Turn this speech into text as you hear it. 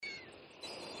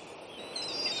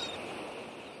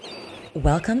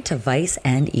Welcome to Vice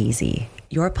and Easy,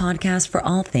 your podcast for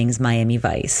all things Miami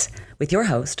Vice, with your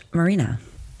host, Marina.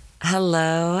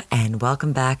 Hello, and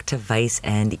welcome back to Vice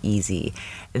and Easy.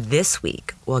 This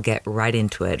week, we'll get right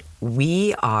into it.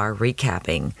 We are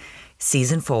recapping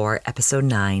Season 4, Episode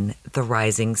 9, The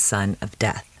Rising Sun of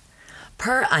Death.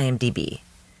 Per IMDb,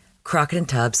 Crockett and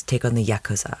Tubbs take on the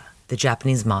Yakuza, the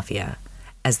Japanese mafia,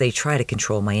 as they try to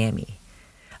control Miami.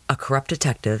 A corrupt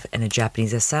detective and a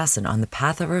Japanese assassin on the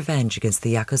path of revenge against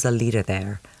the Yakuza leader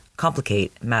there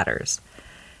complicate matters.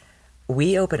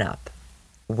 We open up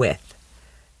with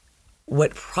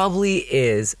what probably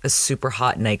is a super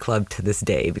hot nightclub to this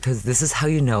day, because this is how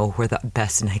you know where the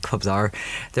best nightclubs are.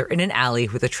 They're in an alley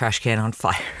with a trash can on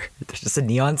fire. There's just a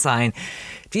neon sign.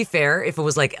 To be fair, if it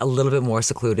was like a little bit more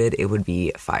secluded, it would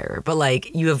be fire. But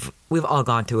like we've all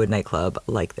gone to a nightclub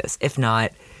like this. If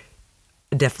not,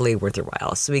 definitely worth your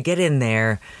while. So we get in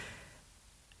there,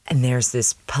 and there's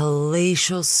this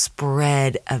palatial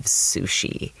spread of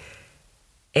sushi.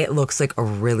 It looks like a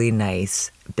really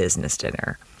nice business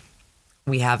dinner.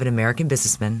 We have an American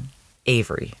businessman,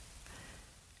 Avery,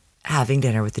 having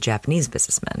dinner with the Japanese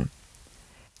businessman.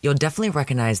 You'll definitely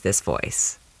recognize this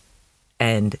voice,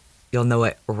 and you'll know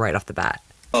it right off the bat.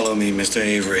 Follow me, Mr.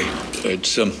 Avery.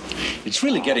 It's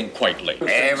really getting quite late.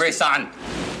 Avery-san,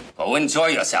 go enjoy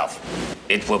yourself.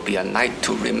 It will be a night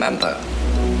to remember.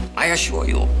 I assure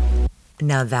you.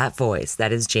 Now that voice,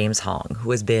 that is James Hong,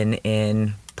 who has been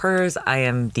in PERS,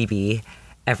 IMDb,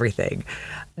 everything.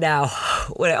 Now,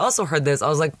 when I also heard this, I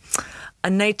was like, a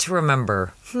night to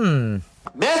remember.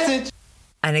 Message!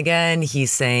 And again,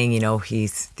 he's saying,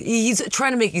 he's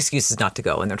trying to make excuses not to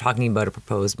go. And they're talking about a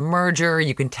proposed merger.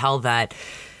 You can tell that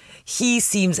he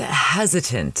seems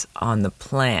hesitant on the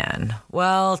plan.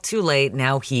 Well, too late.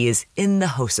 Now he is in the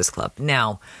Hostess Club.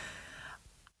 Now,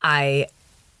 I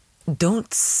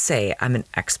don't say I'm an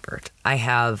expert. I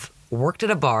have worked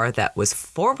at a bar that was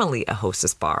formerly a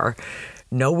hostess bar.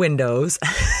 No windows.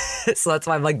 So that's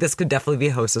why I'm like, this could definitely be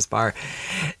a hostess bar.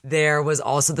 There was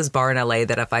also this bar in LA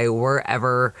that if I were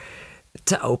ever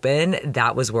to open,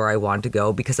 that was where I wanted to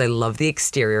go because I love the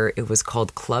exterior. It was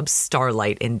called Club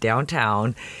Starlight in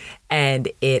downtown, and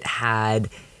it had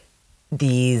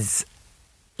these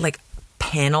like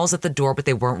panels at the door, but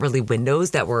they weren't really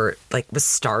windows, that were like with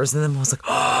stars in them. I was like,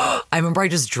 oh, I remember I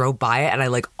just drove by it and I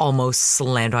like almost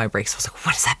slammed on my brakes. I was like,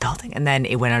 what is that building? And then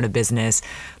it went out of business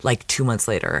like 2 months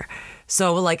later.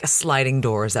 So like sliding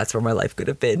doors, that's where my life could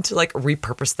have been, to like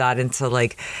repurpose that into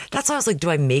like, that's why I was like,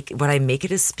 would I make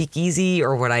it a speakeasy,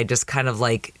 or would I just kind of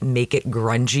like make it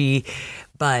grungy?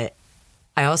 But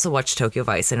I also watched Tokyo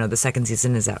Vice. I know the second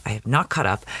season is out. I have not caught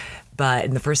up, but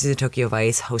in the first season of Tokyo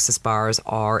Vice, hostess bars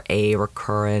are a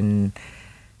recurring.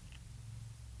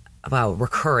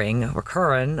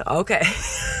 Okay.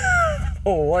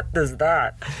 Oh, what does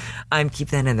that? I'm keep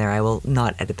that in there. I will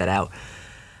not edit that out.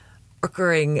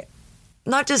 Recurring,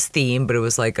 not just theme, but it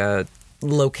was like a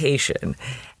location.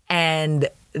 And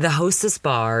the hostess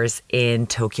bars in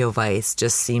Tokyo Vice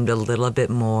just seemed a little bit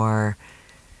more,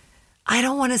 I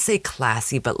don't want to say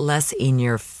classy, but less in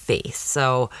your face.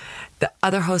 So the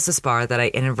other hostess bar that I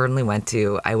inadvertently went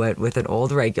to, I went with an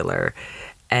old regular.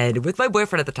 And with my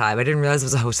boyfriend at the time, I didn't realize it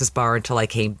was a hostess bar until I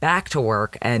came back to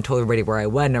work and told everybody where I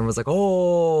went. And I was like,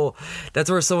 oh,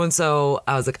 that's where so-and-so.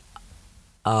 I was like,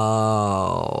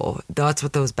 oh, that's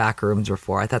what those back rooms were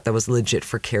for. I thought that was legit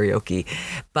for karaoke.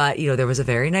 But, there was a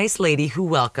very nice lady who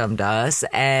welcomed us,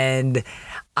 and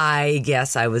I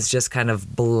guess I was just kind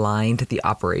of blind to the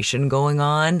operation going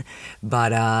on.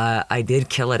 But I did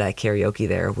kill it at karaoke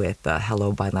there with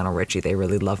Hello by Lionel Richie. They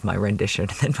really loved my rendition.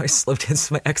 And then my slow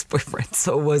dance with my ex-boyfriend.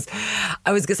 So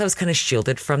I was kind of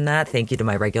shielded from that. Thank you to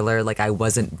my regular. Like, I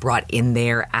wasn't brought in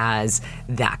there as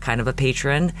that kind of a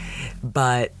patron.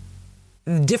 But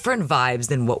different vibes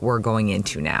than what we're going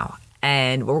into now.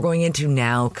 And what we're going into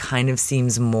now kind of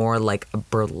seems more like a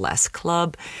burlesque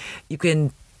club. You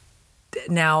can,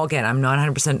 now again, I'm not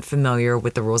 100% familiar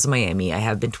with the rules of Miami. I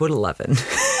have been to it 11.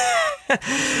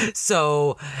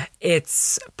 So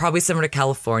it's probably similar to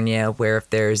California, where if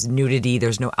there's nudity,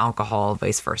 there's no alcohol,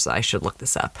 vice versa. I should look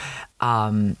this up.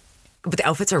 But the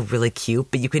outfits are really cute,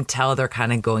 but you can tell they're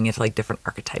kind of going into like different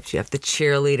archetypes. You have the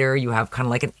cheerleader, you have kind of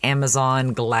like an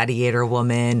Amazon gladiator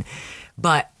woman,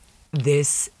 but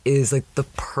this is like the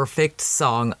perfect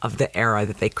song of the era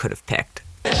that they could have picked.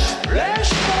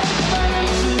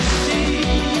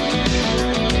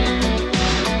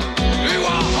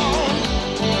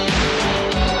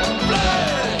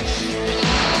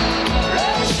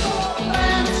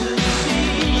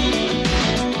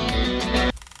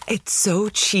 It's so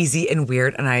cheesy and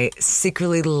weird, and I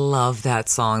secretly love that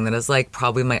song. That is like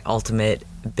probably my ultimate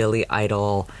Billy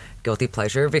Idol guilty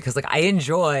pleasure because like I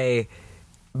enjoy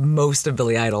most of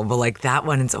Billy Idol, but like that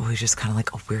one is always just kind of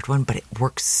like a weird one, but it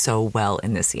works so well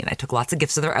in this scene. I took lots of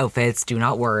gifts of their outfits. Do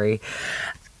not worry.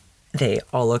 They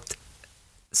all looked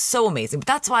so amazing. But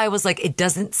that's why I was like, it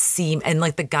doesn't seem, and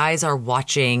like the guys are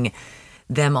watching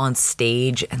them on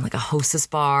stage and like a hostess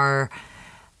bar.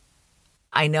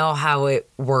 I know how it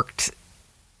worked.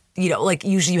 You know, like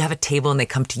usually you have a table and they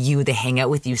come to you, they hang out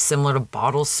with you, similar to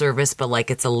bottle service, but like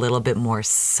it's a little bit more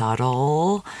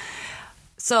subtle.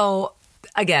 So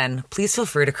again, please feel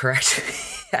free to correct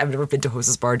me. I've never been to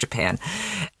hostess bar in Japan.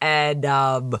 And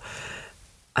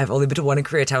I've only been to one in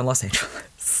Koreatown, Los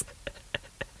Angeles.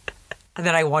 And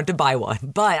then I want to buy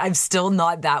one, but I'm still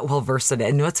not that well versed in it.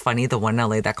 And you know what's funny? The one in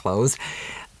LA that closed,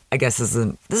 I guess this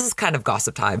is kind of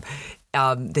gossip time.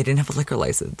 They didn't have a liquor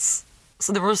license.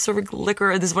 So they were serving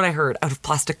liquor, and this is what I heard, out of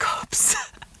plastic cups.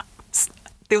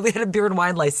 They only had a beer and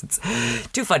wine license.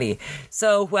 Too funny.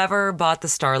 So whoever bought the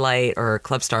Starlight or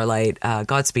Club Starlight,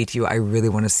 Godspeed to you. I really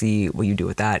want to see what you do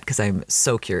with that because I'm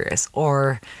so curious.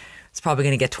 Or it's probably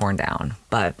going to get torn down.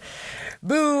 But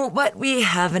boo, but we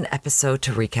have an episode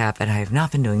to recap, and I have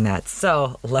not been doing that.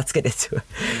 So let's get into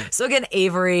it. So again,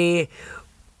 Avery,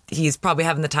 he's probably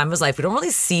having the time of his life. We don't really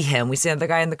see him. We see another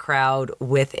guy in the crowd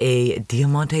with a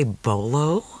Diamante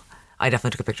bolo. I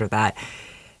definitely took a picture of that.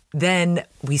 Then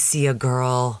we see a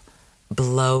girl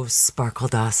blow sparkle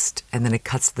dust, and then it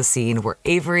cuts to the scene where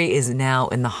Avery is now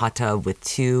in the hot tub with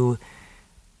two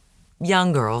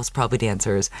young girls, probably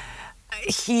dancers.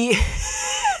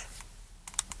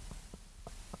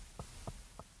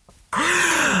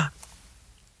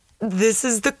 This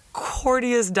is the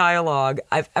corniest dialogue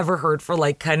I've ever heard for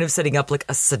like kind of setting up like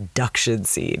a seduction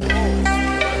scene.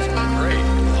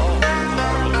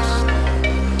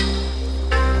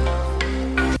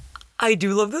 I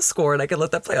do love the score and I can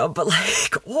let that play out, but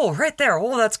like, oh, right there.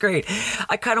 Oh, that's great.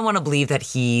 I kind of want to believe that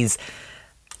he's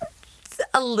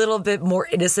a little bit more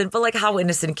innocent, but like how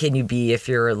innocent can you be if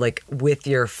you're like with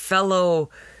your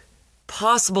fellow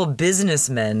possible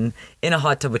businessmen in a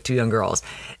hot tub with two young girls?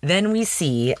 Then we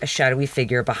see a shadowy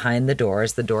figure behind the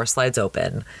doors. The door slides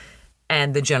open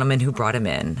and the gentleman who brought him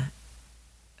in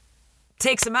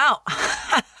takes him out.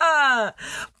 I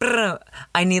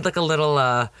need like a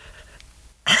little,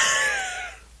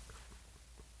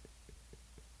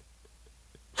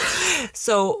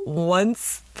 So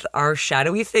once our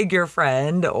shadowy figure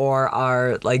friend, or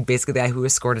our like basically the guy who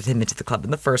escorted him into the club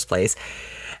in the first place,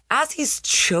 as he's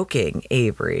choking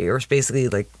Avery, or basically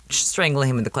like strangling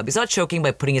him in the club, he's not choking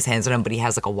by putting his hands on him, but he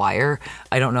has like a wire.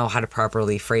 I don't know how to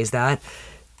properly phrase that.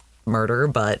 Murder,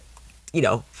 but you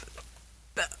know,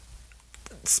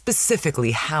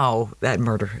 specifically how that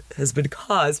murder has been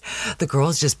caused. The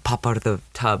girls just pop out of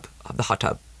the hot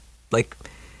tub. Like,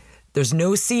 there's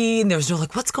no scene. There's no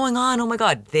like, what's going on? Oh my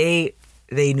God. They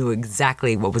knew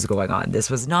exactly what was going on. This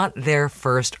was not their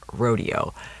first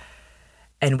rodeo.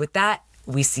 And with that,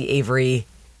 we see Avery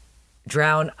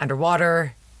drown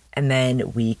underwater, and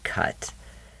then we cut.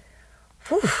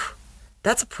 Whew.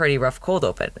 That's a pretty rough cold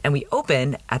open. And we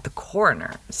open at the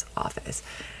coroner's office.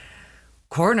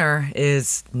 Coroner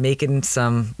is making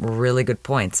some really good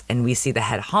points, and we see the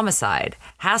head homicide,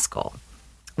 Haskell,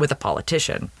 with a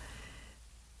politician.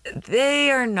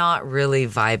 They are not really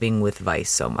vibing with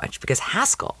Vice so much because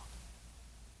Haskell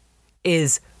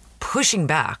is pushing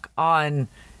back on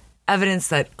evidence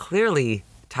that clearly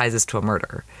ties us to a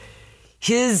murder.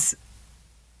 His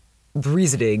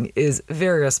reasoning is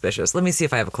very auspicious. Let me see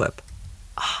if I have a clip.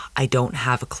 I don't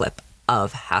have a clip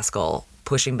of Haskell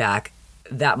pushing back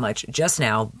that much just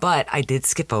now, but I did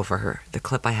skip over the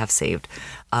clip I have saved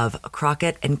of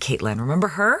Crockett and Caitlin. Remember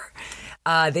her?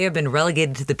 They have been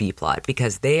relegated to the B plot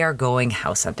because they are going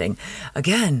house hunting.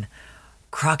 Again,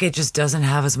 Crockett just doesn't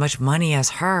have as much money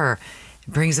as her.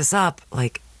 It brings us up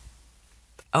like,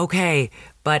 okay,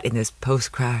 but in this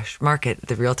post-crash market,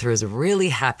 the realtor is really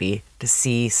happy to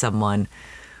see someone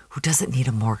who doesn't need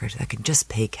a mortgage, that can just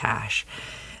pay cash.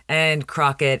 And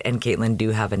Crockett and Caitlin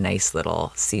do have a nice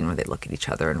little scene where they look at each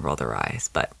other and roll their eyes.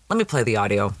 But let me play the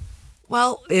audio.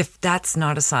 Well, if that's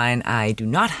not a sign, I do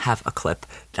not have a clip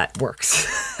that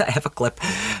works. I have a clip.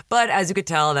 But as you could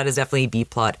tell, that is definitely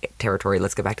B-plot territory.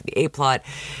 Let's get back to the A-plot.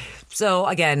 So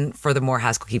again, furthermore,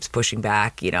 Haskell keeps pushing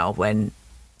back, you know, when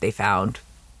they found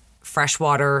fresh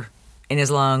water in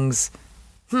his lungs.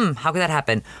 How could that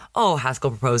happen? Oh,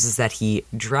 Haskell proposes that he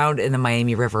drowned in the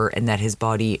Miami River and that his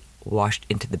body washed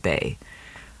into the bay.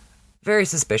 Very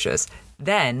suspicious.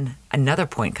 Then another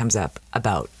point comes up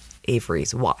about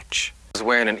Avery's watch. I was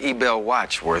wearing an eBell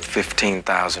watch worth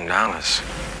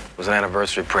 $15,000. It was an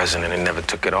anniversary present and he never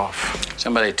took it off.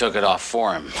 Somebody took it off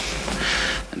for him.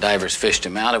 The divers fished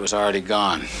him out. It was already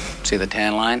gone. See the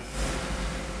tan line?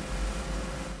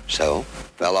 So,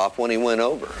 fell off when he went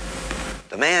over.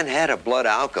 The man had a blood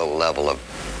alcohol level of,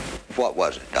 what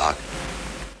was it, Doc?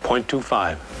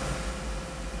 0.25.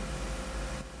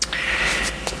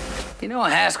 You know,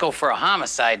 Haskell, for a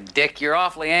homicide, Dick, you're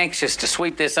awfully anxious to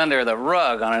sweep this under the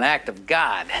rug on an act of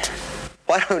God.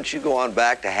 Why don't you go on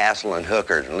back to hassling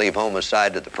hookers and leave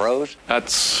homicide to the pros?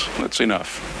 That's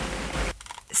enough.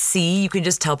 See, you can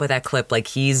just tell by that clip, like,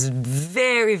 he's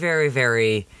very, very,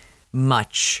 very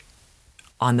much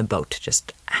on the boat to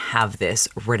just have this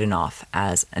written off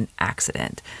as an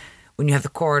accident. When you have the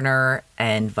coroner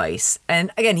and Vice,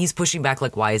 and again, he's pushing back,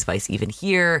 like, why is Vice even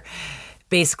here?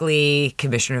 Basically,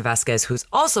 Commissioner Vasquez, who's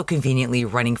also conveniently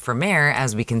running for mayor,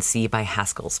 as we can see by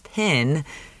Haskell's pin.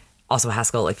 Also,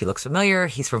 Haskell, if he looks familiar,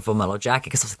 he's from Full Metal Jacket,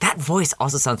 because I was like, that voice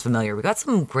also sounds familiar. We got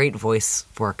some great voice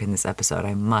work in this episode,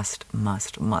 I must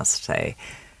say.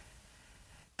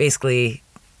 Basically,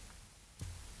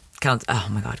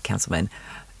 Councilman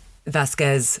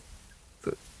Vasquez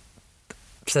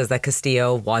says that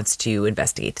Castillo wants to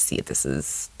investigate to see if this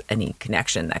is any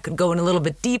connection that could go in a little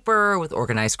bit deeper with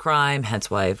organized crime, hence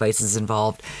why Vice is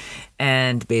involved.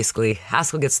 And basically,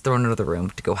 Haskell gets thrown into the room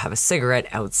to go have a cigarette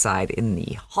outside in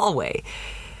the hallway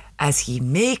as he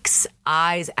makes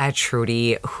eyes at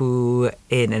Trudy, who,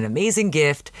 in an amazing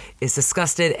gift, is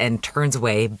disgusted and turns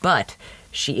away, but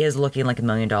she is looking like $1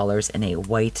 million in a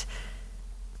white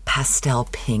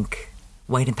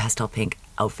and pastel pink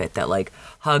outfit that, like,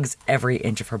 hugs every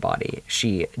inch of her body.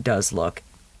 She does look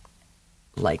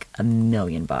like $1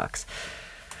 million.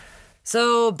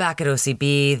 So back at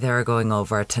OCB, they're going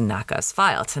over Tanaka's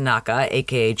file. Tanaka,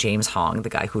 aka James Hong, the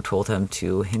guy who told him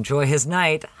to enjoy his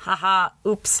night,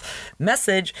 oops,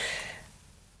 message.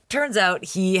 Turns out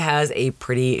he has a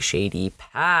pretty shady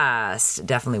past,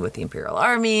 definitely with the Imperial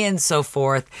Army and so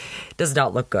forth. Does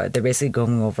not look good. They're basically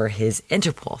going over his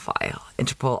Interpol file.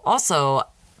 Interpol also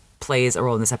plays a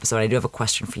role in this episode. I do have a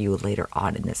question for you later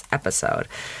on in this episode.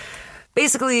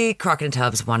 Basically, Crockett and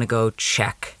Tubbs want to go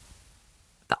check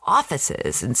the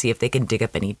offices and see if they can dig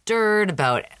up any dirt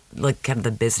about, like, kind of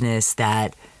the business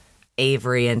that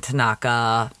Avery and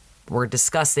Tanaka were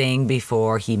discussing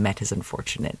before he met his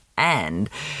unfortunate end.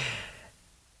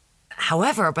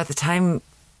 However, by the time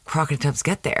Crockett and Tubbs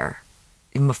get there,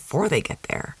 even before they get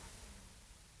there,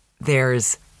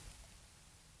 there's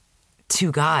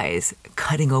two guys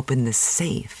cutting open this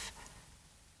safe.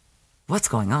 What's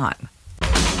going on?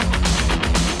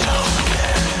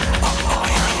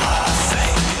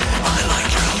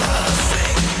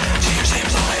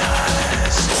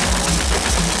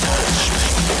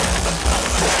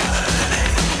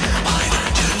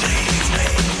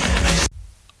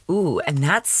 Ooh, and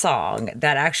that song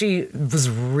that actually was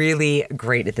really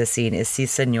great at this scene is Si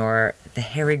Senor, The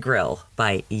Hairy Grill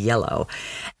by Yellow.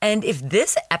 And if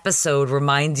this episode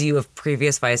reminds you of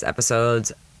previous Vice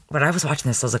episodes, when I was watching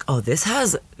this, I was like, oh, this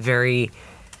has very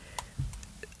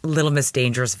Little Miss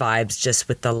Dangerous vibes just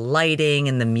with the lighting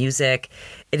and the music.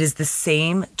 It is the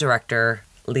same director,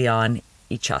 Leon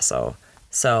Ichazo.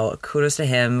 So kudos to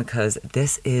him, because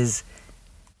this is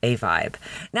a vibe.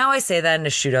 Now I say that and a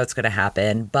shootout's going to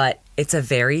happen, but it's a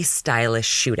very stylish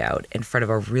shootout in front of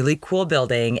a really cool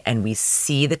building, and we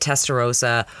see the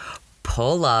Testarossa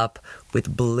pull up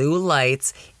with blue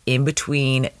lights in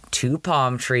between two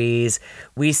palm trees.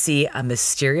 We see a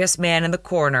mysterious man in the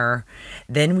corner.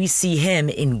 Then we see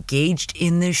him engaged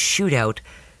in this shootout,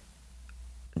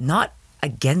 not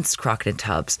against Crockett and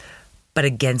Tubbs, but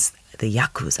against the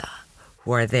Yakuza,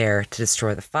 who are there to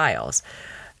destroy the files.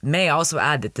 May also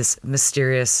add that this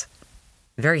mysterious,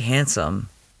 very handsome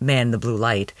man in the blue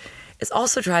light is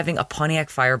also driving a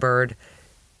Pontiac Firebird.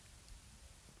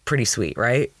 Pretty sweet,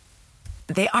 right?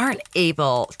 They aren't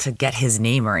able to get his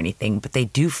name or anything, but they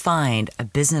do find a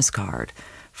business card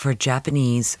for a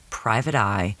Japanese private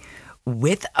eye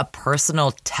with a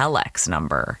personal telex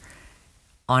number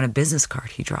on a business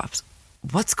card he drops.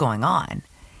 What's going on?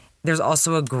 There's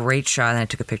also a great shot, and I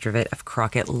took a picture of it, of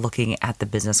Crockett looking at the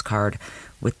business card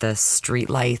with the street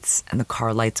lights and the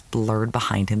car lights blurred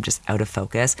behind him, just out of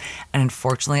focus. And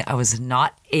unfortunately, I was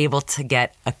not able to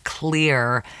get a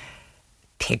clear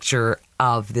picture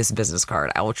of this business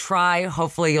card. I will try.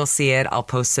 Hopefully you'll see it. I'll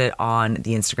post it on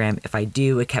the Instagram. If I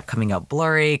do, it kept coming out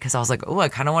blurry because I was like, oh, I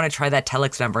kind of want to try that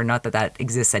telex number. Not that that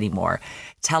exists anymore.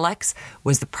 Telex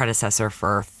was the predecessor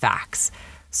for fax.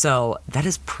 So that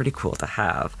is pretty cool to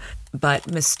have.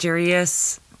 But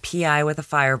mysterious PI with a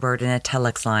Firebird and a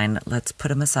telex line, let's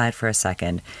put him aside for a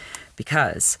second,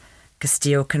 because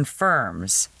Castillo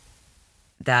confirms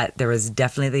that there was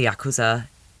definitely the Yakuza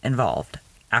involved.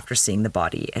 after seeing the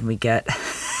body, and we get...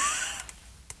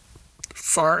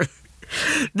 Sorry.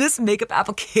 This makeup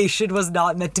application was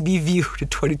not meant to be viewed in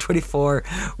 2024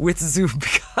 with Zoom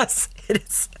because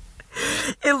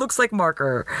it looks like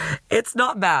marker. It's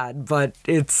not bad, but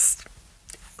it's...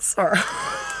 Sorry.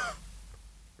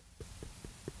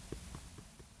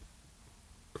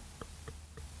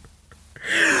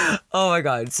 Oh my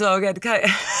God. So again,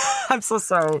 I'm so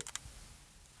sorry.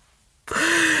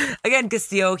 Again,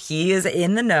 Castillo, he is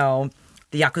in the know.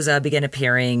 The Yakuza began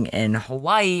appearing in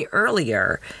Hawaii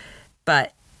earlier,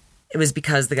 but it was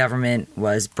because the government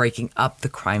was breaking up the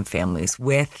crime families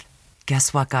with,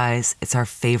 guess what, guys? It's our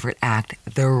favorite act,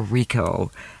 the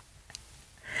RICO.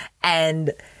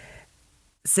 And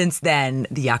since then,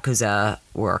 the Yakuza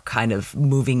were kind of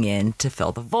moving in to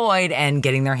fill the void and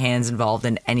getting their hands involved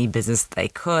in any business they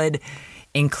could,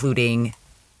 including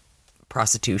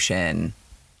prostitution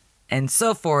and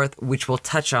so forth, which we'll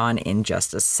touch on in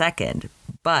just a second.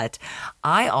 But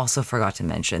I also forgot to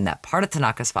mention that part of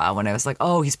Tanaka's file, when I was like,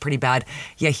 oh, he's pretty bad.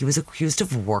 Yeah, he was accused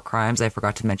of war crimes. I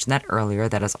forgot to mention that earlier.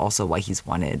 That is also why he's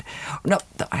wanted. No,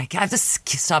 I have to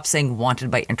stop saying wanted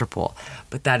by Interpol.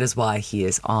 But that is why he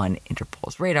is on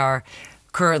Interpol's radar.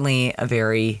 Currently a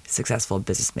very successful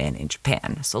businessman in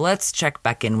Japan. So let's check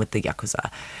back in with the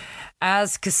Yakuza.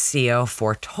 As Castillo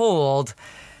foretold,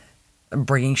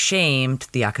 bringing shame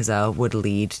to the Yakuza would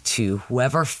lead to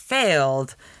whoever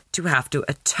failed to have to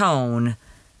atone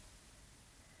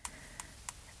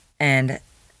and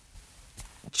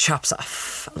chops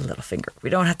off a little finger. We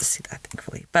don't have to see that,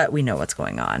 thankfully, but we know what's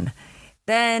going on.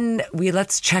 Then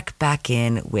let's check back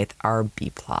in with our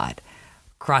B-plot.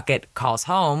 Crockett calls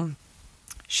home.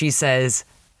 She says,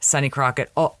 Sonny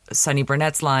Crockett, Sonny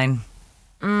Burnett's line.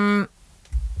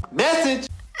 Message.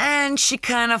 And she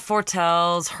kind of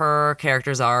foretells her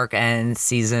character's arc and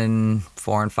season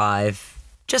 4 and 5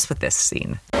 just with this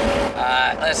scene.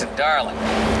 Listen, darling,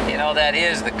 you know that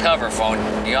is the cover phone.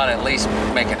 You ought to at least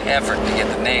make an effort to get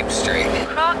the name straight.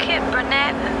 Crockett,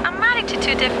 Burnett, I'm married to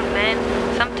two different men.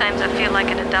 Sometimes I feel like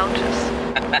an adulteress.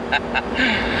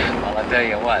 Well, I'll tell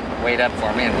you what, wait up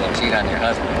for me and we'll cheat on your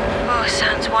husband. Oh,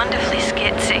 sounds wonderfully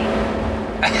skitsy.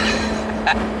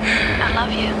 I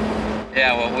love you.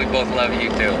 Yeah, well, we both love you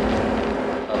too.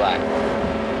 Bye-bye.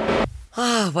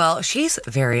 Well, she's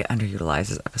very underutilized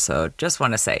this episode. Just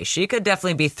want to say, she could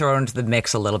definitely be thrown into the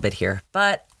mix a little bit here,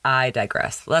 but I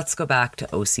digress. Let's go back to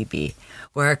OCB,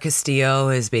 where Castillo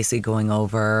is basically going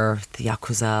over the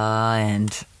Yakuza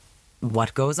and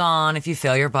what goes on if you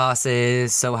fail your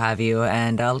bosses, so have you,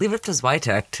 and leave it to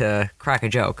Zwitek to crack a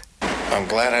joke. I'm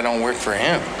glad I don't work for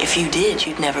him. If you did,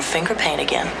 you'd never finger paint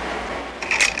again.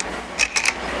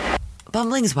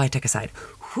 Bumbling Zwitek aside,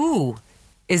 who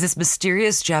is this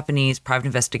mysterious Japanese private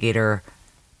investigator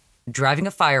driving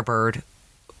a Firebird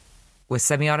with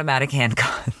semi-automatic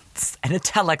handguns and a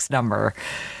telex number?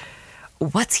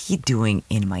 What's he doing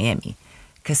in Miami?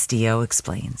 Castillo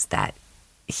explains that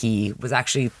he was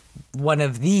actually one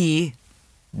of the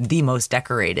most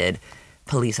decorated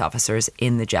police officers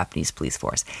in the Japanese police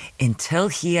force until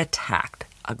he attacked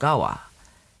Agawa,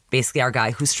 basically our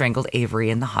guy who strangled Avery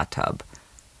in the hot tub,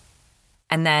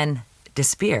 and then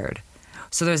disappeared.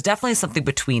 So there's definitely something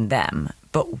between them.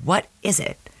 But what is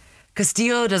it?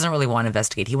 Castillo doesn't really want to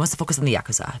investigate. He wants to focus on the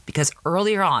Yakuza because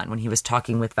earlier on when he was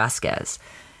talking with Vasquez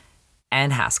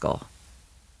and Haskell,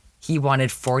 he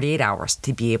wanted 48 hours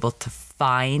to be able to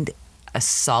find a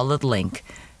solid link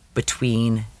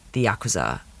between the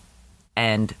Yakuza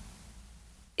and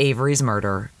Avery's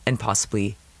murder and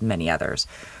possibly many others.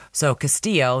 So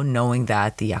Castillo, knowing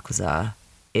that the Yakuza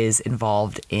is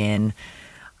involved in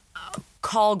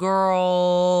call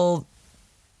girl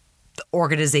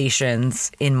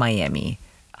organizations in Miami.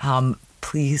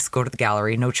 Please go to the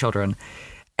gallery, no children,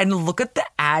 and look at the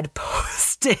ad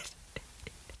posted.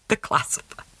 The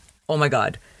classified. Oh my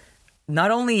God. Not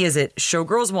only is it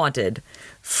Showgirls Wanted,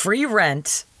 free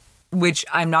rent, which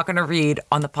I'm not going to read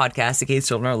on the podcast in case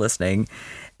children are listening,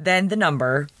 then the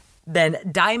number, then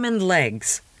diamond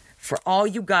legs for all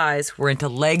you guys who are into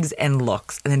legs and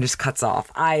looks, and then just cuts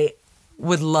off. I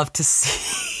would love to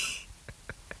see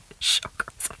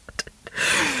Showgirls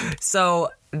Wanted.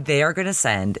 So they are going to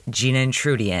send Gina and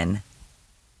Trudy in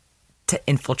to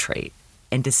infiltrate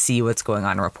and to see what's going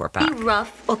on and report back.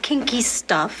 Rough or kinky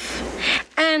stuff,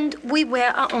 and we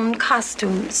wear our own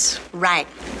costumes. Right.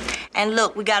 And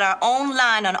look, we got our own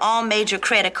line on all major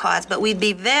credit cards, but we'd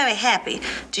be very happy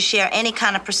to share any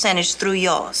kind of percentage through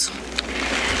yours.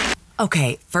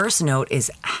 Okay, first note is,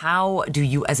 how do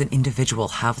you as an individual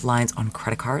have lines on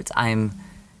credit cards? And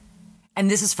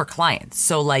this is for clients.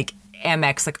 So like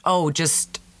Amex, like, oh,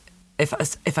 just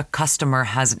if a customer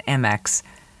has an Amex,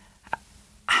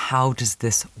 how does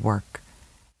this work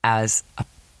as a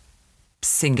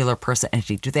singular person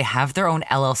entity? Do they have their own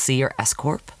LLC or S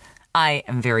Corp? I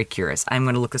am very curious. I'm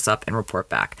going to look this up and report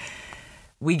back.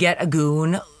 We get a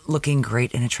goon looking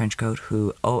great in a trench coat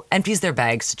who empties their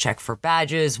bags to check for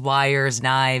badges, wires,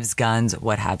 knives, guns,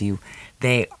 what have you.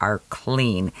 They are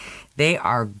clean. They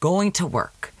are going to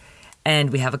work. And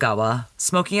we have Agawa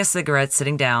smoking a cigarette,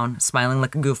 sitting down, smiling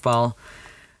like a goofball,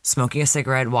 smoking a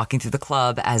cigarette, walking through the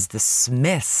club as the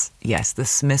Smiths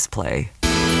play. Before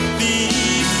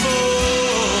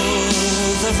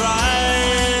the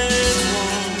right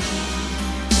one.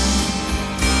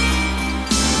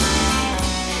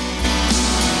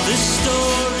 This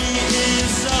story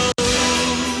is over.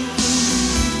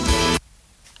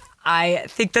 I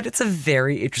think that it's a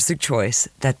very interesting choice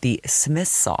that the Smiths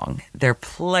song they're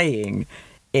playing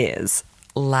is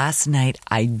Last Night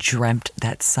I Dreamt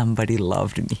That Somebody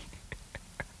Loved Me.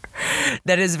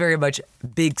 That is very much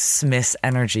Big Smiths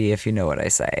energy, if you know what I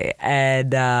say.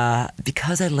 And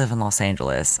because I live in Los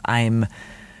Angeles, I'm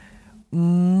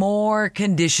more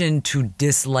conditioned to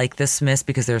dislike the Smiths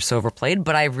because they're so overplayed.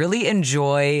 But I really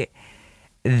enjoy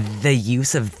the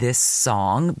use of this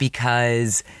song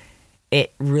because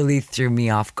it really threw me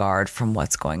off guard from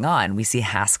what's going on. We see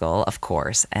Haskell, of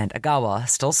course, and Agawa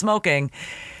still smoking,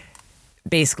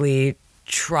 basically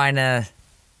trying to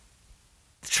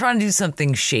do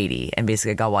something shady. And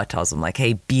basically Agawa tells him, like,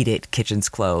 hey, beat it, kitchen's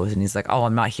closed. And he's like, oh,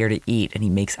 I'm not here to eat. And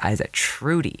he makes eyes at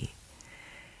Trudy.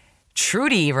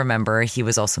 Trudy, remember, he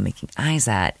was also making eyes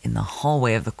at in the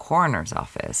hallway of the coroner's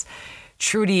office.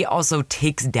 Trudy also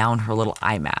takes down her little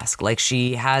eye mask. Like,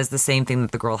 she has the same thing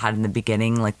that the girl had in the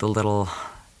beginning, like the little,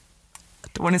 I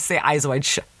don't want to say eyes wide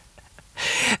shut.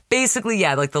 Basically,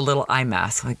 yeah, like the little eye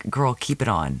mask. Like, girl, keep it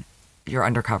on. You're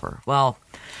undercover. Well,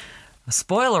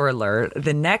 spoiler alert,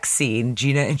 the next scene,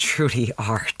 Gina and Trudy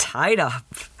are tied up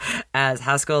as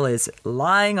Haskell is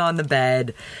lying on the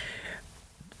bed,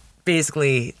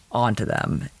 basically onto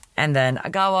them. And then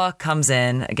Agawa comes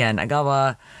in. Again,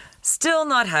 Agawa still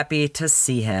not happy to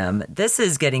see him. This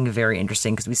is getting very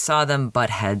interesting because we saw them butt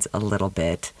heads a little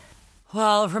bit.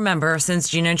 Well, remember, since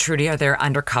Gina and Trudy are there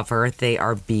undercover, they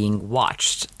are being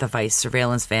watched. The Vice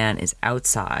surveillance van is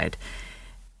outside,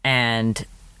 and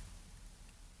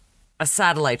a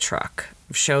satellite truck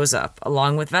shows up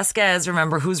along with Vasquez.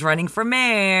 Remember who's running for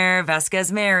mayor?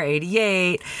 Vasquez Mayor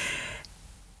 88.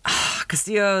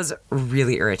 Castillo's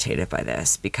really irritated by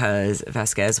this because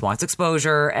Vasquez wants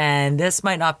exposure, and this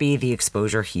might not be the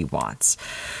exposure he wants.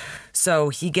 So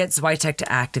he gets Switek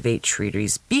to activate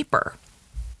Trudy's beeper,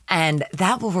 and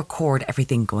that will record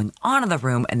everything going on in the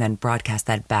room and then broadcast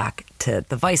that back to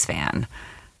the Vice van.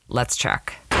 Let's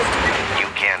check. You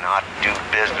cannot do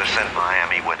business in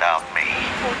Miami without me.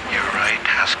 You're right,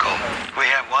 Haskell. We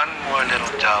have one more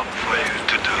little job for you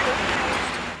to do.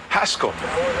 Haskell,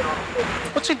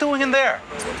 what's he doing in there?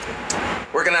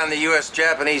 Working on the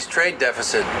U.S.-Japanese trade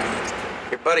deficit.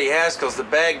 Your buddy Haskell's the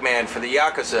bag man for the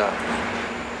Yakuza.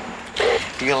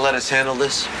 You gonna let us handle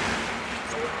this?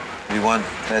 We want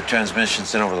that transmission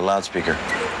sent over the loudspeaker.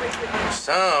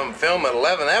 Some film at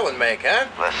 11 that would make, huh?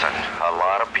 Listen, a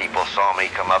lot of people saw me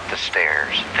come up the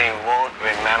stairs. They won't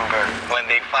remember when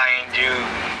they find you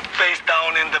face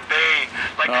down in the bay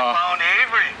like they found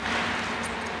Avery.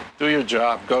 Do your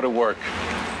job. Go to work.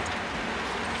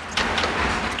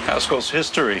 Haskell's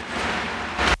history.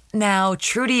 Now,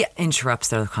 Trudy interrupts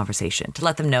their conversation to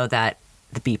let them know that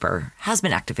the beeper has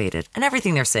been activated and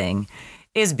everything they're saying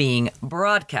is being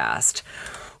broadcast.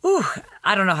 Ooh,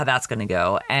 I don't know how that's going to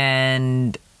go.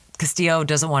 And Castillo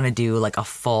doesn't want to do like a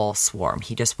full swarm.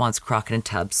 He just wants Crockett and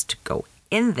Tubbs to go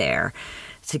in there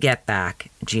to get back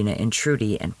Gina and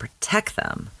Trudy and protect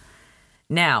them.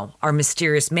 Now, our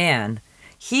mysterious man,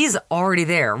 he's already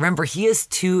there. Remember, he is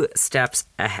 2 steps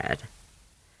ahead.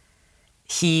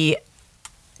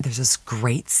 There's this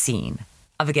great scene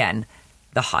of, again,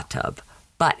 the hot tub,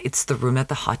 but it's the room that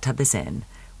the hot tub is in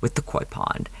with the koi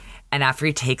pond. And after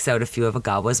he takes out a few of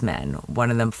Agawa's men,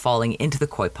 one of them falling into the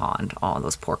koi pond, oh,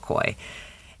 those poor koi.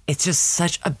 It's just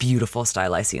such a beautiful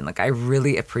stylized scene. Like, I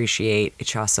really appreciate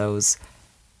Ichaso's,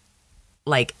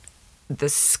 like, the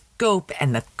scope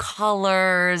and the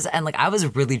colors. And, like, I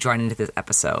was really drawn into this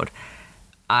episode.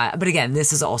 But again,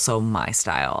 this is also my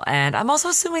style. And I'm also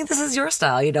assuming this is your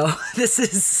style, you know. This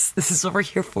is what we're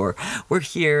here for. We're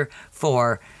here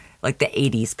for, like, the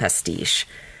 80s pastiche.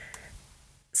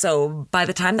 So by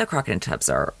the time the Crockett and Tubbs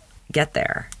get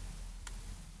there,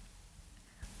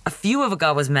 a few of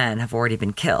Agawa's men have already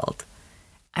been killed,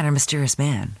 and our mysterious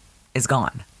man is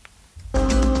gone.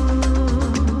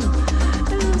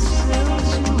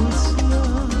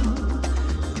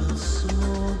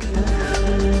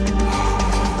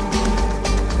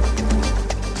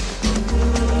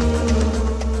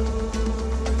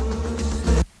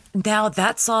 Now,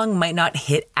 that song might not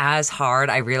hit as hard.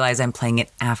 I realize I'm playing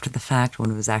it after the fact when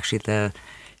it was actually the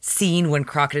scene when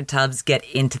Crockett and Tubbs get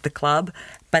into the club.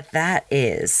 But that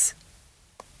is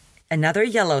another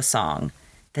Yellow song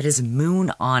that is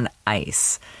Moon on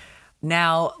Ice.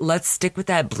 Now, let's stick with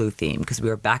that blue theme because we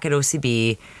were back at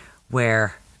OCB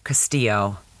where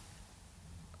Castillo,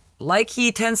 like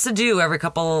he tends to do every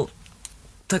couple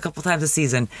times a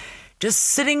season, just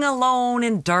sitting alone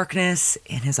in darkness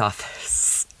in his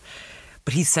office.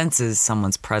 But he senses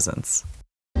someone's presence.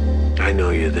 I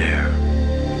know you're there.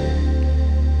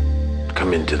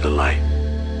 Come into the light.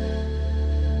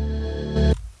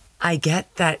 I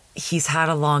get that he's had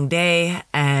a long day,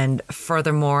 and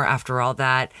furthermore, after all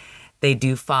that, they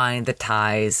do find the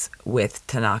ties with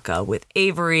Tanaka, with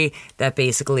Avery, that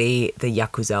basically the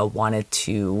Yakuza wanted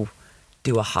to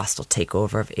do a hostile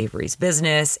takeover of Avery's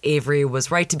business. Avery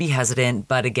was right to be hesitant,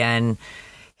 but again,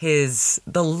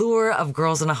 the lure of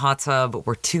girls in a hot tub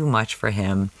were too much for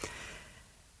him.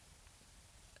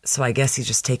 So I guess he's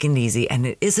just taking it easy, and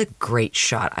it is a great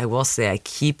shot. I will say I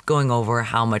keep going over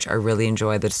how much I really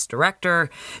enjoy this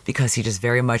director because he just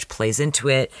very much plays into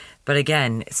it. But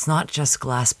again, it's not just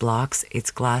glass blocks, it's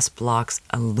glass blocks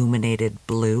illuminated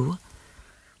blue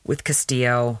with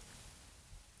Castillo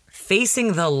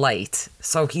facing the light.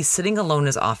 So he's sitting alone in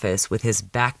his office with his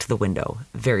back to the window.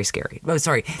 Very scary. Oh,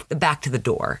 sorry, the back to the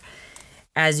door.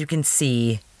 As you can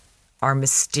see, our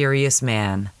mysterious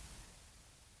man,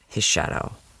 his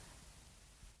shadow.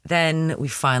 Then we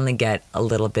finally get a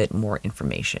little bit more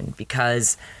information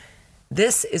because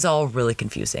this is all really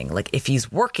confusing. Like, if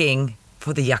he's working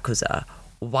for the Yakuza,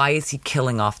 why is he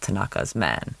killing off Tanaka's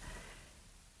men?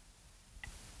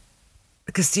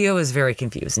 Castillo is very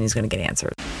confused and he's going to get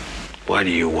answered. Why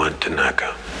do you want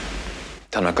Tanaka?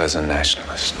 Tanaka's a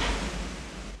nationalist.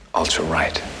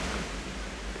 Ultra-right.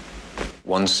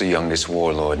 Once the youngest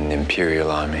warlord in the Imperial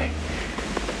Army.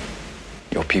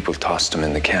 Your people tossed him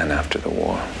in the can after the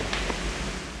war.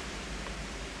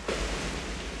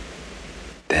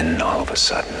 Then all of a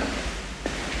sudden,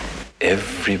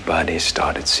 everybody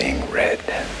started seeing red.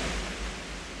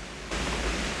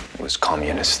 It was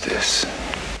communist this,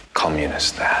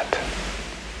 communist that.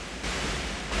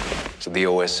 So the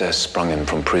OSS sprung him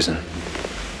from prison.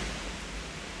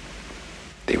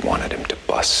 They wanted him to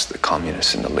bust the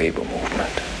communists in the labor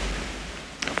movement.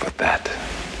 For that,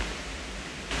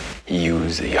 he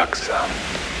used the Yakuza.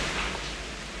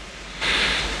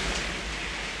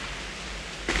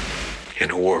 And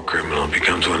a war criminal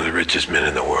becomes one of the richest men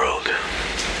in the world.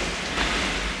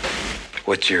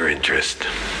 What's your interest?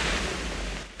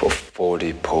 For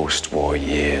 40 post-war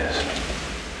years,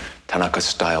 Tanaka's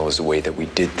style was the way that we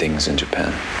did things in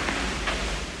Japan.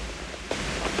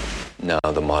 Now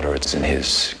the moderates in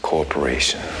his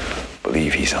corporation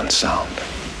believe he's unsound.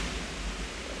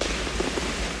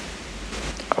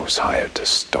 I was hired to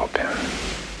stop him.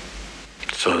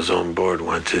 So his own board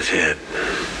wants his head.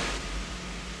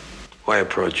 Why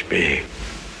approach me?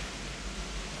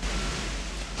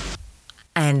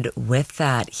 And with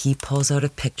that, he pulls out a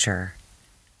picture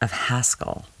of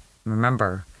Haskell.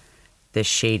 Remember, this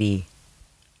shady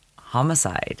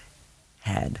homicide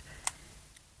head.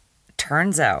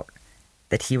 Turns out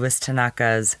that he was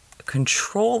Tanaka's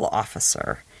control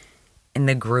officer in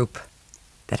the group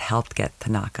that helped get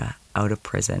Tanaka out of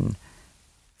prison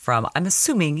from, I'm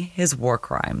assuming, his war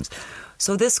crimes.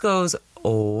 So this goes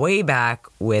way back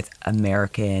with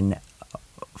American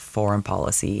foreign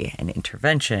policy and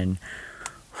intervention.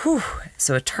 Whew.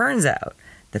 So it turns out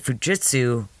that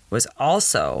Fujitsu was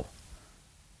also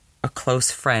a close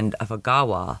friend of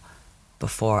Agawa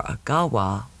before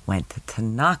Agawa went to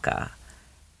Tanaka.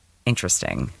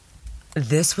 Interesting.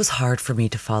 This was hard for me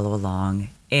to follow along.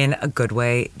 In a good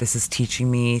way, this is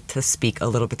teaching me to speak a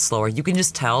little bit slower. You can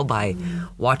just tell by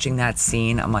watching that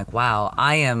scene. I'm like, wow,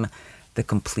 I am the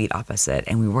complete opposite.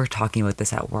 And we were talking about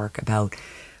this at work, about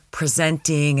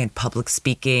presenting and public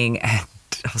speaking. And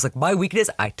I was like, my weakness,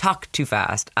 I talk too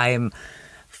fast. I am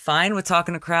fine with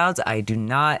talking to crowds. I do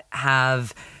not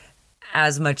have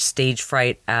as much stage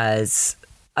fright as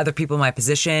other people in my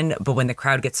position. But when the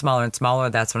crowd gets smaller and smaller,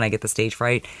 that's when I get the stage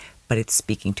fright. But it's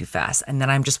speaking too fast. And then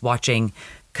I'm just watching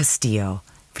Castillo,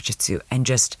 Fujitsu, and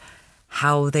just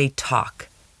how they talk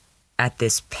at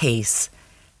this pace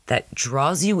that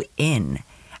draws you in.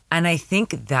 And I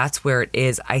think that's where it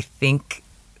is. I think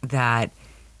that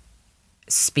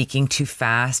speaking too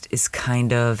fast is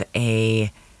kind of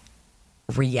a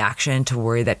reaction to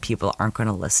worry that people aren't going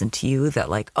to listen to you, that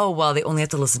like, oh, well, they only have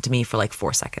to listen to me for like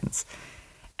 4 seconds.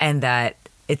 And that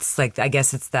it's like, I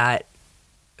guess it's that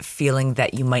feeling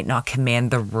that you might not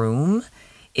command the room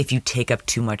if you take up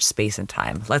too much space and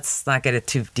time. Let's not get it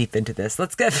too deep into this.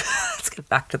 Let's get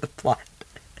back to the plot.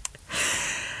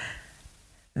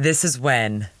 This is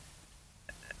when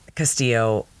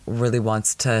Castillo really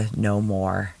wants to know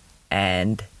more,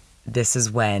 and this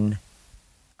is when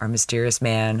our mysterious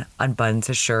man unbuttons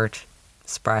his shirt.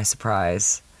 Surprise,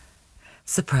 surprise.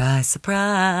 Surprise,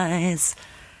 surprise.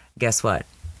 Guess what?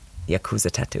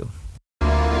 Yakuza tattoo.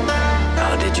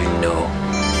 How did you know?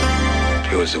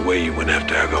 It was the way you went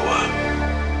after Agawa.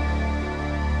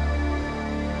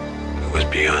 It was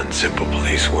beyond simple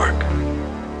police work.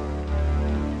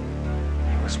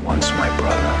 He was once my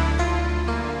brother.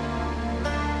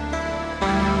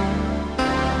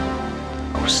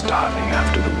 I was starving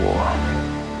after the war.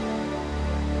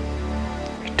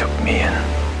 He took me in.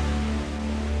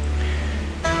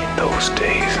 In those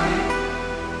days,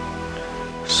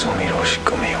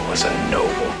 Sumiroshikumi was a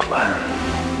noble clan.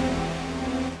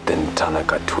 Then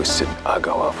Tanaka twisted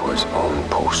Agawa for his own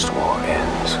post-war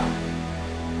ends.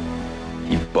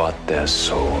 He bought their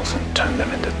souls and turned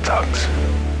them into thugs.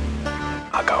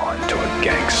 Agawa into a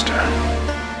gangster.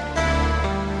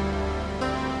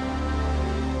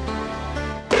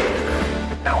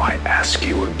 Now I ask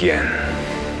you again,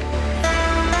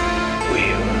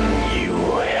 will you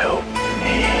help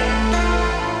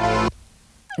me?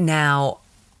 Now,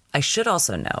 I should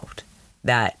also note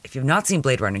that if you've not seen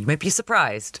Blade Runner, you might be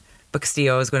surprised, but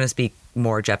Castillo is going to speak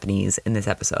more Japanese in this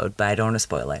episode, but I don't want to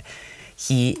spoil it.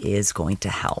 He is going to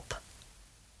help.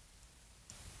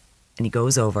 And he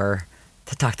goes over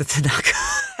to talk to Tanaka.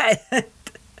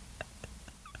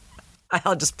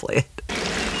 I'll just play it.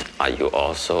 Are you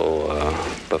also a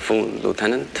buffoon,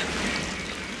 Lieutenant?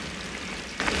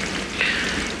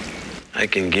 I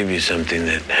can give you something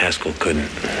that Haskell couldn't.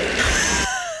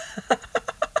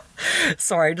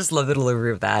 Sorry, I just love the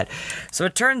delivery of that. So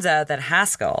it turns out that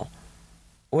Haskell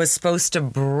was supposed to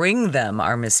bring them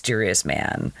our mysterious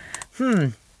man.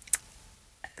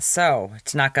 So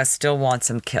Tanaka still wants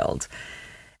him killed.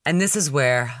 And this is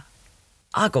where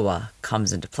Agawa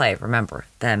comes into play. Remember,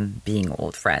 them being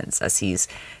old friends, as he's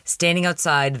standing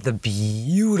outside the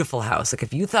beautiful house. Like,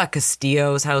 if you thought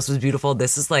Castillo's house was beautiful,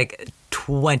 this is like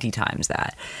 20 times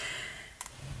that.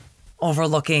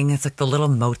 Overlooking, it's like the little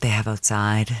moat they have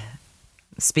outside.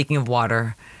 Speaking of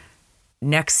water,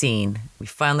 next scene, we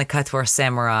finally cut to our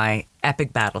samurai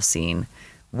epic battle scene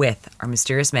with our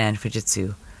mysterious man,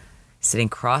 Fujitsu, sitting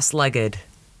cross-legged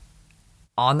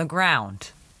on the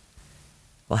ground,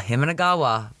 while him and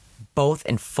Agawa, both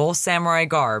in full samurai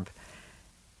garb,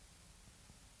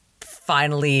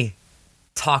 finally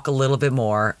talk a little bit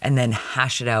more and then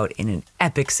hash it out in an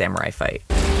epic samurai fight.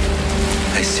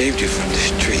 I saved you from the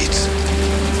streets.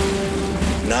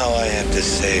 Now I have to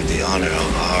save the honor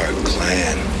of our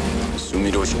clan.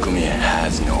 Sumiroshikumi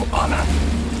has no honor.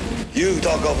 You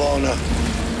talk of honor.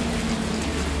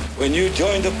 When you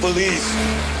joined the police,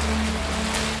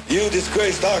 you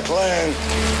disgraced our clan.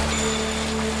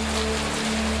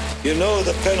 You know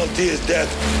the penalty is death.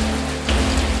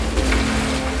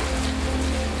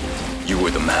 You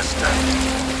were the master,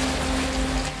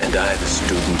 and I the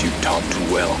student you taught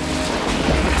too well.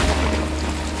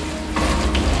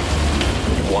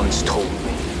 You once told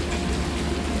me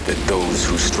that those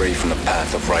who stray from the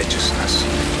path of righteousness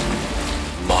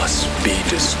must be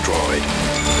destroyed.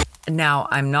 Now,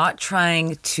 I'm not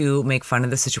trying to make fun of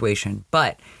the situation,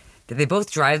 but did they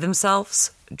both drive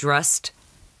themselves dressed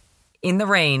in the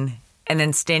rain and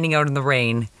then standing out in the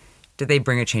rain? Did they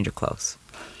bring a change of clothes?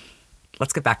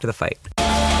 Let's get back to the fight.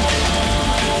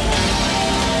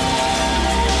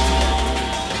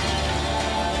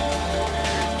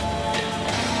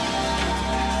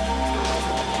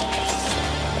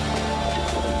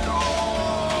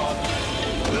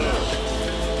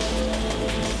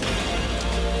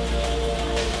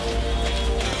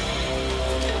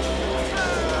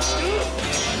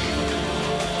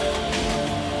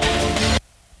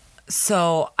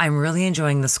 So I'm really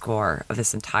enjoying the score of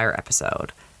this entire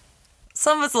episode.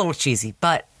 Some of it's a little cheesy,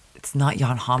 but it's not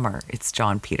Jan Hammer. It's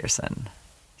John Peterson.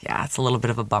 Yeah, it's a little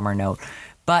bit of a bummer note.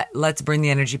 But let's bring the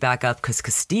energy back up because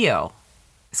Castillo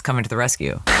is coming to the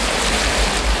rescue.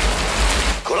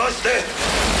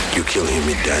 You kill him,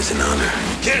 he dies in honor.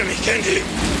 Kill me, Kenji!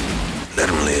 Let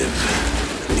him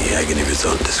live in the agony of his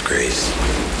own disgrace.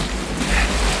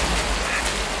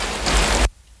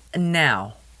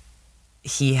 Now,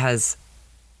 he has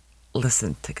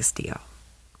listened to Castillo.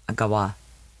 Agawa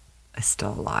is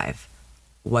still alive.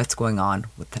 What's going on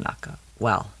with Tanaka?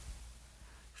 Well,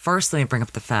 first let me bring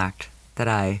up the fact that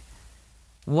I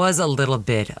was a little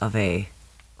bit of a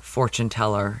fortune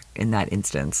teller in that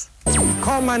instance.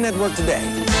 Call my network today.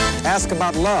 Ask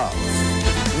about love,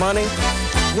 money,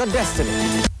 your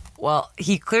destiny. Well,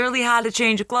 he clearly had to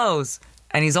change of clothes,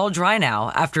 and he's all dry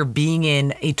now after being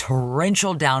in a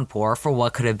torrential downpour for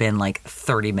what could have been like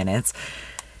 30 minutes.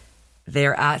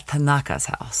 They're at Tanaka's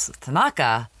house.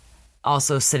 Tanaka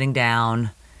also sitting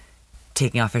down,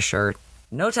 taking off his shirt.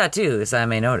 No tattoos, I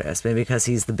may notice, maybe because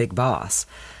he's the big boss.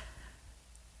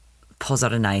 Pulls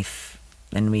out a knife,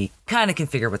 and we kind of can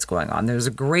figure what's going on. There's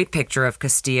a great picture of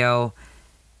Castillo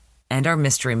and our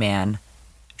mystery man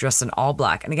dressed in all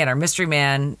black. And again, our mystery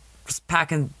man was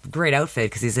packing great outfit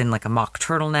because he's in like a mock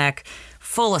turtleneck,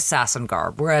 full assassin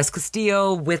garb. Whereas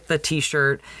Castillo with the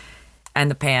t-shirt and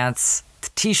the pants, the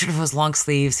t-shirt was long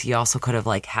sleeves. He also could have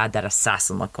like had that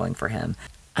assassin look going for him.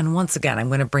 And once again, I'm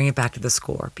going to bring it back to the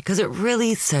score because it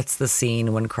really sets the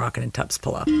scene when Crockett and Tubbs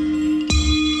pull up.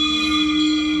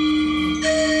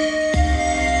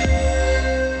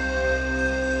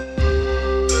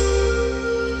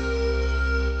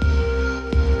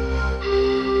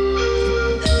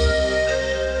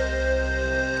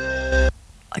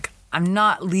 I'm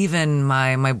not leaving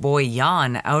my boy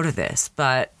Jan out of this,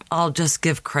 but I'll just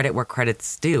give credit where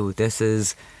credit's due. This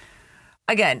is,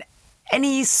 again,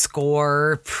 any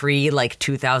score pre like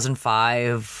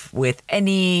 2005 with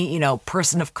any,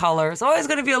 person of color is always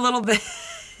going to be a little bit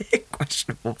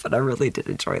questionable, but I really did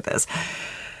enjoy this.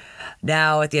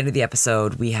 Now, at the end of the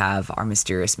episode, we have our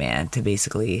mysterious man to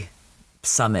basically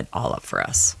sum it all up for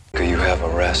us. You have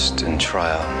arrest and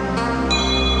trial.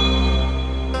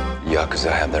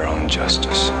 Yakuza have their own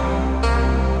justice.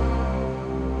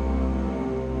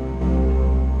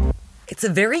 It's a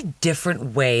very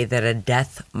different way that a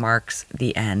death marks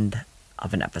the end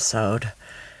of an episode.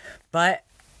 But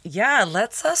yeah,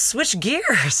 let's switch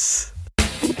gears.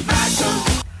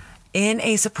 In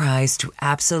a surprise to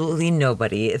absolutely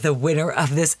nobody, the winner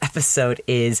of this episode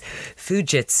is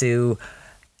Fujitsu,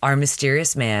 our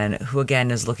mysterious man, who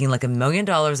again is looking like $1 million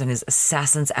in his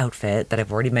assassin's outfit that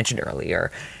I've already mentioned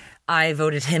earlier. I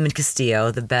voted him and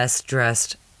Castillo the best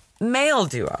dressed male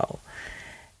duo.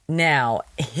 Now,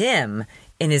 him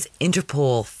in his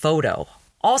Interpol photo,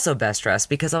 also best dressed,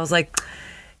 because I was like,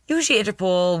 usually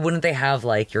Interpol, wouldn't they have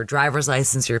like your driver's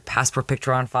license, your passport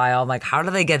picture on file? I'm like, how do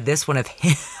they get this one of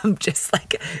him just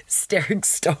like staring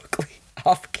stoically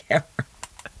off camera?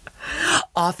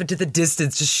 Off into the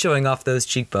distance, just showing off those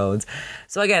cheekbones.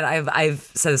 So again, I've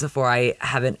said this before, I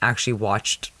haven't actually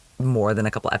watched more than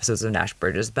a couple episodes of Nash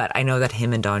Bridges, but I know that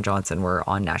him and Don Johnson were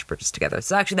on Nash Bridges together.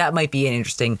 So actually that might be an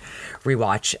interesting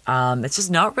rewatch. It's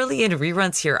just not really in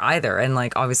reruns here either. And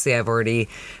like, obviously I've already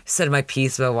said my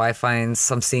piece about why I find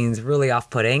some scenes really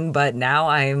off-putting, but now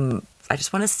I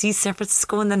just want to see San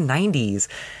Francisco in the 90s.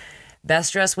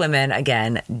 Best dressed women,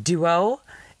 again, duo,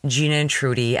 Gina and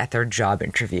Trudy at their job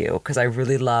interview, because I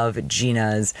really love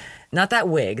Gina's, not that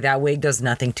wig. That wig does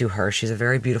nothing to her. She's a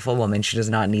very beautiful woman. She does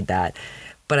not need that.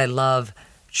 But I love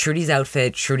Trudy's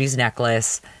outfit, Trudy's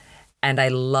necklace, and I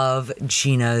love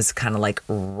Gina's kind of like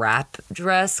wrap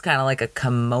dress, kind of like a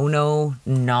kimono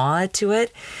nod to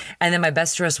it. And then my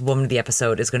best dressed woman of the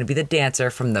episode is going to be the dancer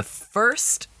from the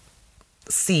first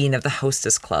scene of the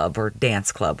Hostess Club or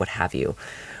Dance Club, what have you,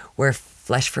 where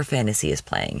Flesh for Fantasy is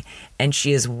playing. And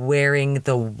she is wearing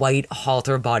the white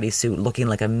halter bodysuit, looking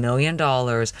like $1 million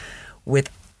with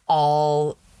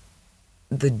all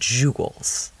the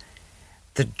jewels.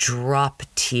 The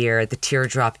the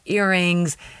teardrop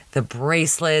earrings, the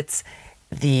bracelets,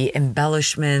 the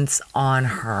embellishments on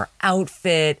her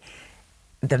outfit,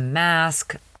 the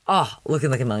mask. Oh,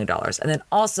 looking like $1 million. And then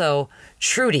also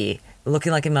Trudy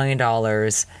looking like $1 million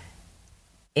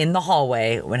in the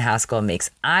hallway when Haskell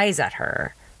makes eyes at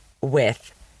her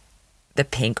with the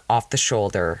pink off the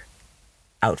shoulder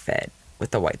outfit with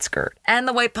the white skirt and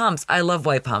the white pumps. I love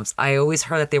white pumps. I always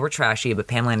heard that they were trashy, but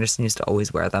Pamela Anderson used to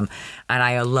always wear them, and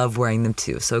I love wearing them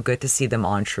too. So good to see them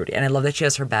on Trudy. And I love that she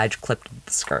has her badge clipped to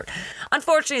the skirt.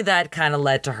 Unfortunately, that kind of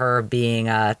led to her being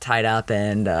tied up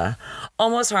and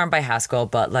almost harmed by Haskell,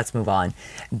 but let's move on.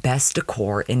 Best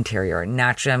decor interior.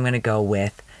 Naturally, I'm going to go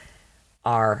with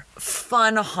our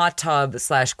fun hot tub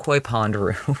 / koi pond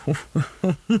room.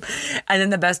 And then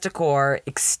the best decor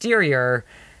exterior,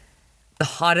 the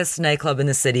hottest nightclub in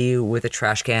the city with a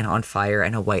trash can on fire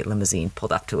and a white limousine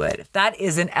pulled up to it. If that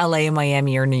isn't LA,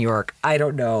 Miami, or New York, I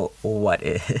don't know what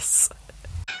is.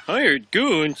 Hired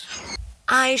goons.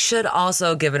 I should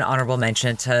also give an honorable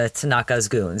mention to Tanaka's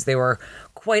goons. They were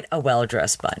quite a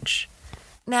well-dressed bunch.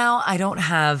 Now, I don't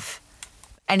have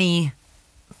any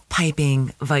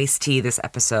piping Vice tea this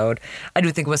episode. I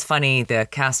do think it was funny, the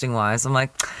casting-wise. I'm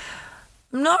like,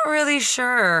 I'm not really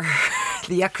sure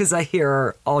the Yakuza here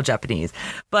are all Japanese,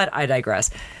 but I digress.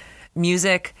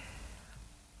 Music,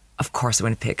 of course I'm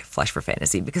going to pick Flesh for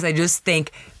Fantasy, because I just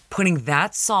think putting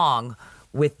that song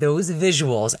with those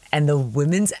visuals and the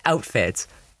women's outfits,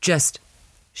 just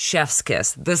chef's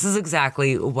kiss. This is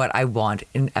exactly what I want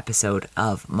in an episode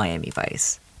of Miami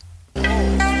Vice.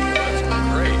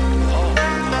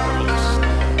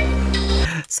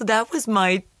 So that was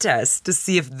my test to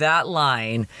see if that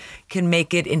line can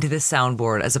make it into the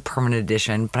soundboard as a permanent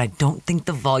addition, but I don't think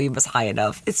the volume is high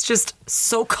enough. It's just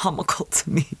so comical to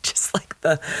me, just like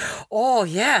the, oh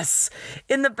yes,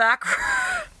 in the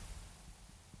background.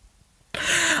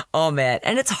 Oh man,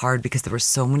 and it's hard because there were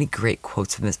so many great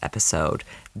quotes from this episode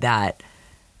that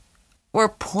were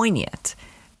poignant,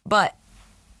 but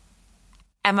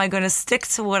am I going to stick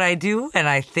to what I do? And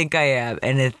I think I am,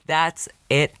 and if that's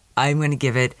it, I'm going to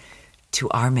give it to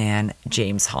our man,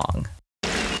 James Hong.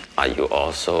 Are you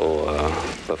also a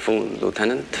buffoon,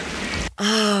 Lieutenant?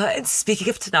 And speaking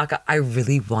of Tanaka, I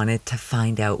really wanted to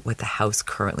find out what the house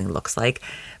currently looks like.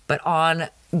 But on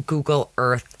Google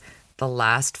Earth, the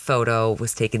last photo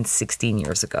was taken 16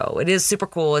 years ago. It is super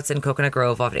cool. It's in Coconut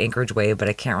Grove off Anchorage Way, but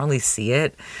I can't really see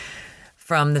it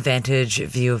from the vantage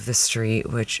view of the street,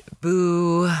 which,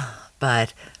 boo.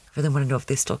 But I really want to know if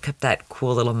they still kept that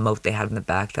cool little moat they had in the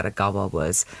back that Agawa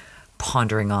was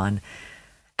pondering on.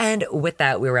 And with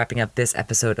that, we're wrapping up this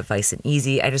episode of Vice and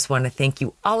Easy. I just want to thank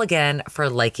you all again for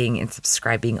liking and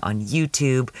subscribing on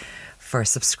YouTube, for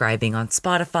subscribing on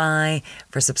Spotify,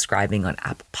 for subscribing on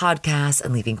Apple Podcasts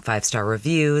and leaving 5-star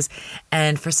reviews,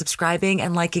 and for subscribing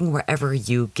and liking wherever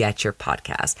you get your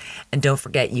podcast. And don't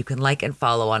forget, you can like and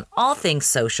follow on all things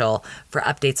social for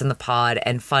updates on the pod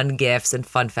and fun gifts and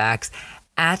fun facts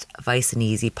at Vice and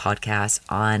Easy Podcast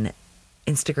on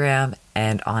Instagram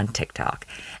and on TikTok.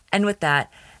 And with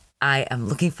that, I am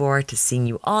looking forward to seeing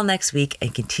you all next week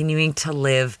and continuing to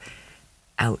live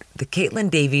out the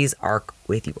Caitlin Davies arc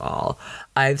with you all.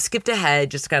 I've skipped ahead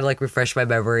just to kind of like refresh my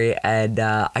memory, and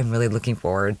I'm really looking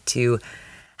forward to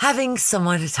having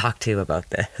someone to talk to about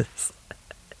this.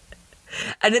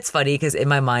 And it's funny because in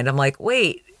my mind, I'm like,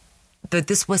 wait, but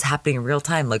this was happening in real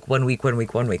time, like 1 week. I'm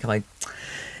like,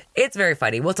 it's very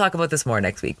funny. We'll talk about this more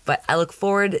next week, but I look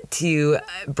forward to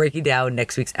breaking down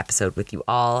next week's episode with you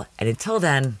all. And until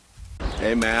then,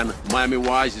 hey man, Miami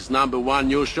Vice is #1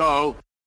 new show.